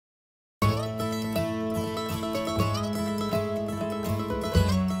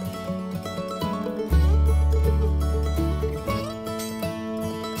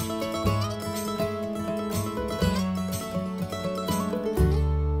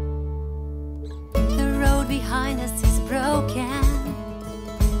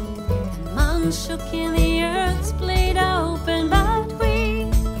and shook in the earth split open, but we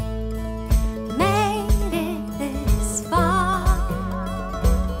made it this far.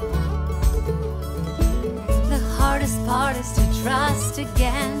 The hardest part is to trust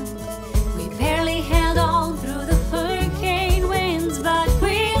again. We barely held on through the hurricane winds, but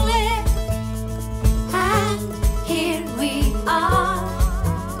we live, and here we are.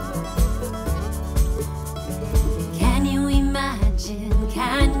 Can you imagine?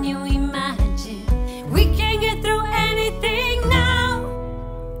 Can you imagine? We can get through anything now.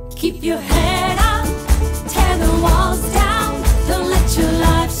 Keep your head up, tear the walls down. Don't let your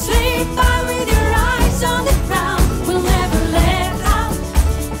life slip by with your eyes on the ground. We'll never let up,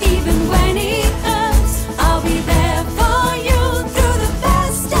 even when it hurts. I'll be there for you through the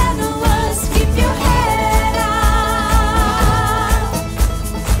best and the worst. Keep your head up.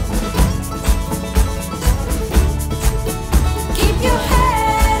 Keep your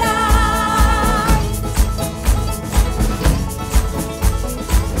head up.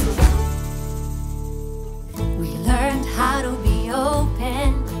 We learned how to be open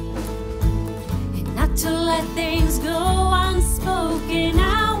and not to let things go unspoken.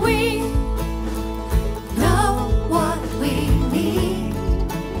 Now we know what we need.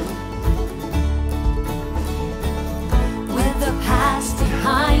 With the past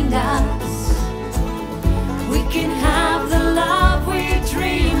behind us, we can have the love we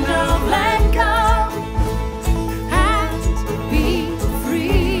dreamed of. Let go and be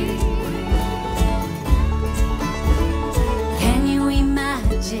free. Can you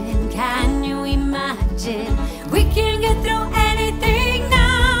imagine? Can you imagine? We can get through anything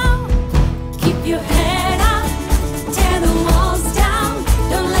now. Keep your head up, tear the walls down.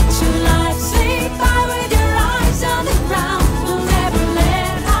 Don't let your life slip by with your eyes on the ground. We'll never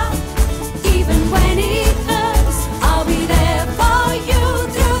let up, even when it hurts. I'll be there for you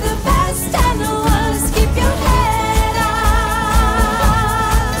through the best and the worst. Keep your head up.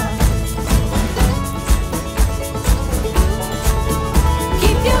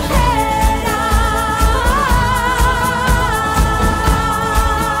 Keep your head up.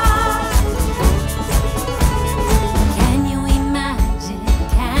 Can you imagine?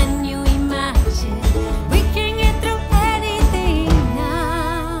 Can you imagine? We can get through anything now.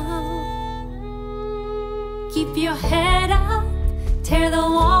 Keep your head up, tear the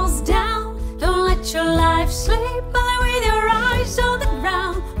walls down. Don't let your life slip by with your eyes on the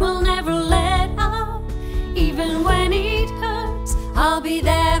ground. We'll never let up, even when it hurts. I'll be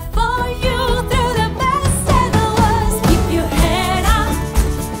there for you